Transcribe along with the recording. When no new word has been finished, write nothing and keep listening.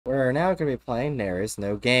We're now going to be playing There Is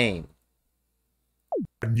No Game.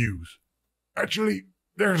 News. Actually,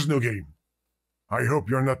 there's no game. I hope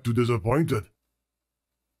you're not too disappointed.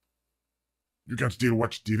 You can still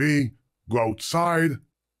watch TV, go outside,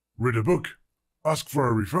 read a book, ask for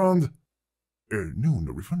a refund.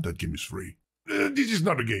 No refund, that game is free. This is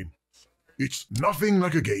not a game. It's nothing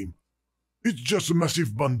like a game. It's just a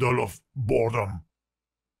massive bundle of boredom.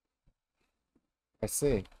 I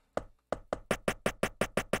see.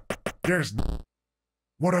 Yes.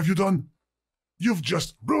 What have you done? You've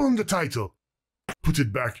just ruined the title. Put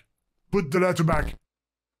it back. Put the letter back.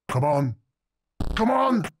 Come on. Come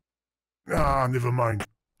on! Ah, never mind.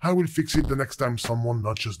 I will fix it the next time someone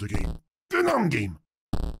launches the game. The non-game.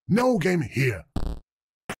 No game here.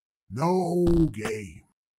 No game.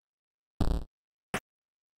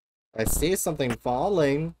 I see something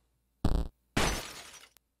falling.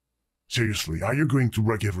 Seriously, are you going to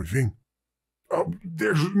wreck everything?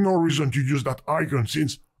 There's no reason to use that icon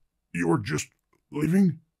since you're just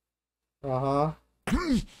leaving. Uh-huh.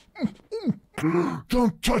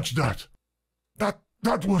 Don't touch that.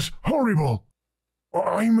 That was horrible.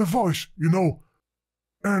 I'm a voice, you know.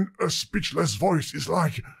 And a speechless voice is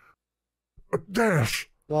like a death.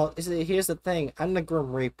 Well, here's the thing. I'm the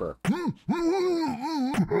Grim Reaper.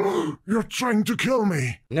 You're trying to kill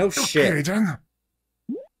me. No shit. Okay, then.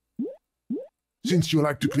 Since you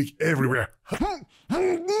like to click everywhere.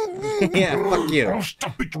 Yeah, fuck you. I'll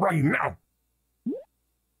stop it right now.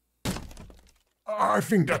 I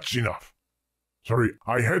think that's enough. Sorry,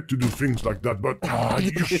 I had to do things like that, but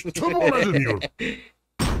you're stubborn as a mule.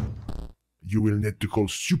 You will need to call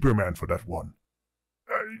Superman for that one.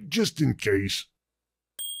 Just in case.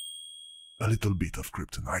 A little bit of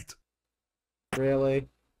kryptonite. Really?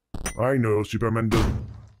 I know, Superman does.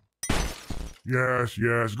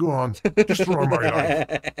 Yes, go on. Destroy my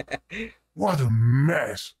life. What a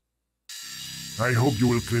mess. I hope you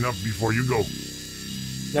will clean up before you go.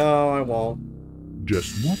 No, I won't.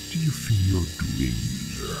 Just what do you think you're doing,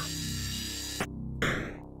 user?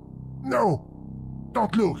 No!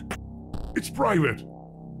 Don't look! It's private!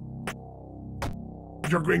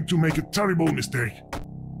 You're going to make a terrible mistake.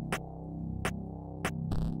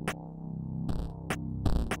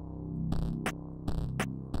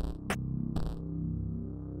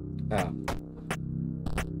 Oh.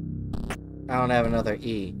 I don't have another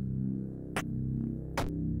E.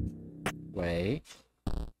 Wait.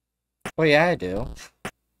 Oh yeah, I do.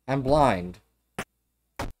 I'm blind.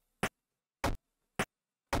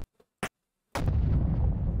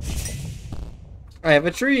 I have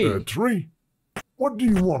a tree! A tree? What do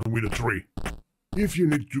you want with a tree? If you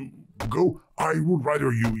need to go, I would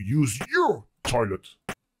rather you use your toilet.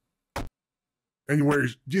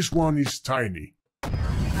 Anyways, this one is tiny.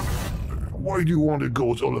 Why do you want a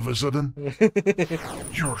goat all of a sudden?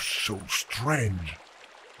 You're so strange.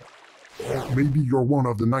 Or maybe you're one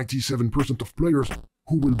of the 97% of players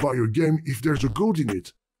who will buy a game if there's a goat in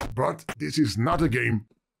it. But this is not a game.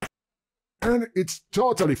 And it's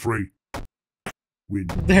totally free. Win.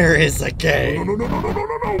 There is a game! No.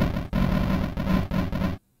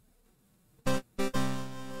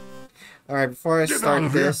 Alright, before I Get out start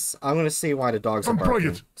of here. this, I'm gonna see why the dogs are Don't play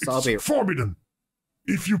barking. it. So It's forbidden.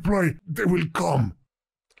 If you play, they will come.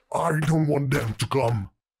 I don't want them to come.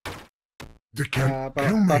 They can but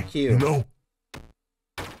kill me, fuck you. you know?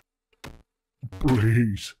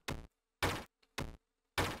 Please.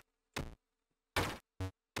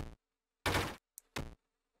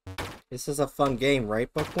 This is a fun game,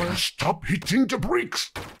 right, Bookworm? Stop hitting the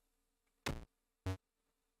bricks!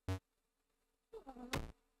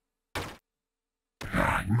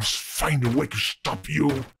 I must find a way to stop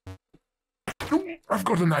you. Oh, I've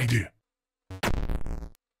got an idea.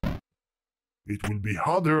 It will be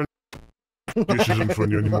harder. This isn't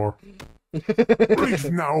funny anymore.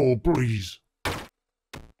 Leave now, please.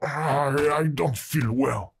 I don't feel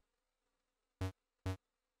well.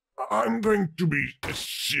 I'm going to be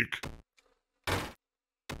sick.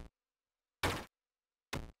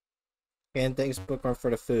 And thanks, Bookworm, for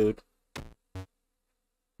the food.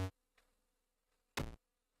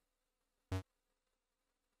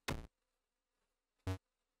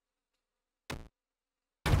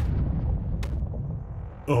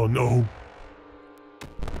 Oh no.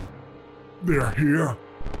 They're here.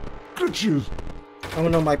 Glitches. Oh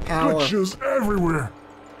no, my power. Glitches everywhere.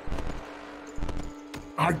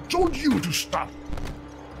 I told you to stop.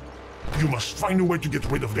 You must find a way to get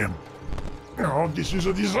rid of them. Oh, this is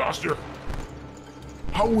a disaster.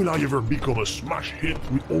 How will I ever become a smash hit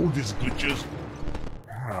with all these glitches?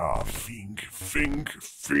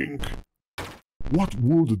 Think. What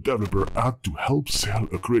would the developer add to help sell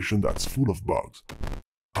a creation that's full of bugs?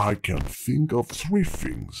 I can think of three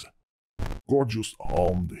things. Gorgeous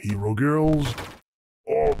armed hero girls,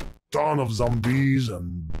 or ton of zombies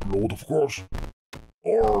and blood, of course,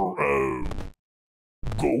 or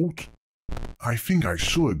goat. I think I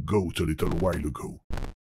saw a goat a little while ago,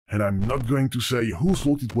 and I'm not going to say who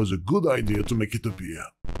thought it was a good idea to make it appear.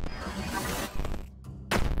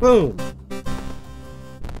 Boom!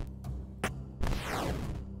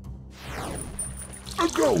 A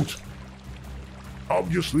goat!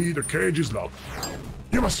 Obviously, the cage is locked.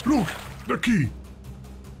 You must look! The key!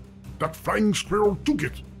 That flying squirrel took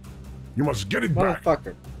it! You must get it back!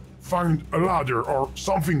 Motherfucker. Find a ladder or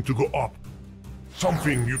something to go up.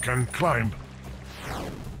 Something you can climb.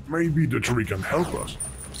 Maybe the tree can help us.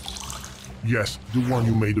 Yes, the one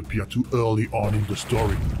you made appear too early on in the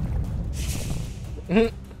story.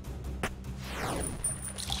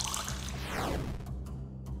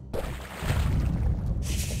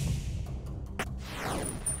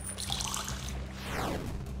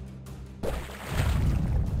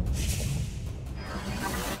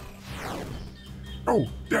 Oh,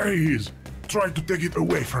 there he is! Try to take it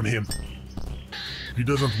away from him. He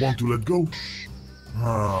doesn't want to let go.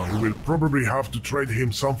 We will probably have to trade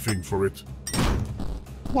him something for it.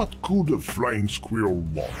 What could a flying squirrel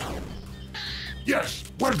want? Yes,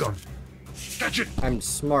 well done! Catch it! I'm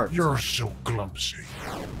smart. You're so clumsy.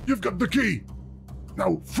 You've got the key!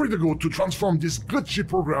 Now free the goat to transform this glitchy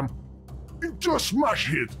program into a smash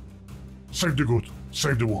hit! Save the goat,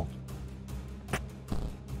 save the world.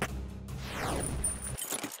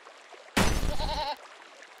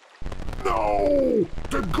 No!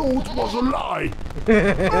 The goat was a lie!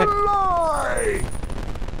 A lie!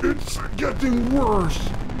 It's getting worse!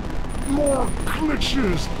 More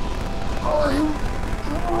glitches! I'm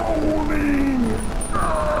drowning!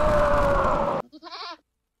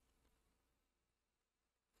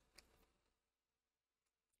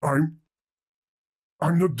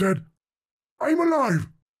 I'm not dead. I'm alive!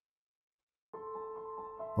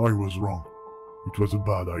 I was wrong. It was a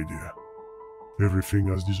bad idea. Everything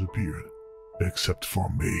has disappeared, except for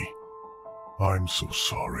me. I'm so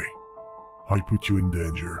sorry. I put you in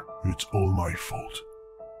danger. It's all my fault.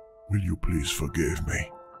 Will you please forgive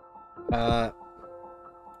me? I'm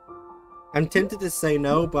tempted to say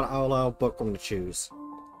no, but I'll allow Bookworm to choose.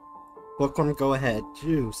 Bookworm, go ahead.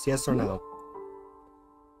 Choose, yes or no.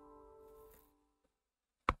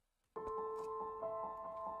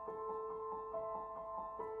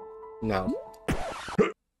 No.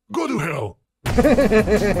 Go to hell!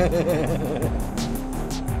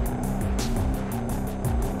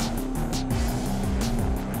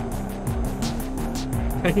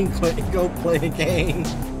 I can go play a game.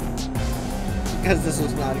 Because this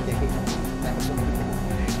was not a game.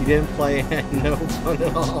 You didn't play it, had no fun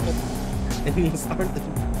at all. And you start the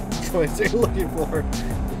choice you're looking for.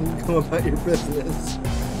 And you go about your business.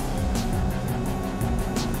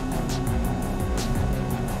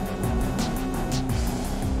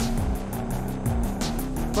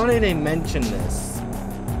 Funny they mention this.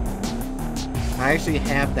 I actually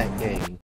have that game.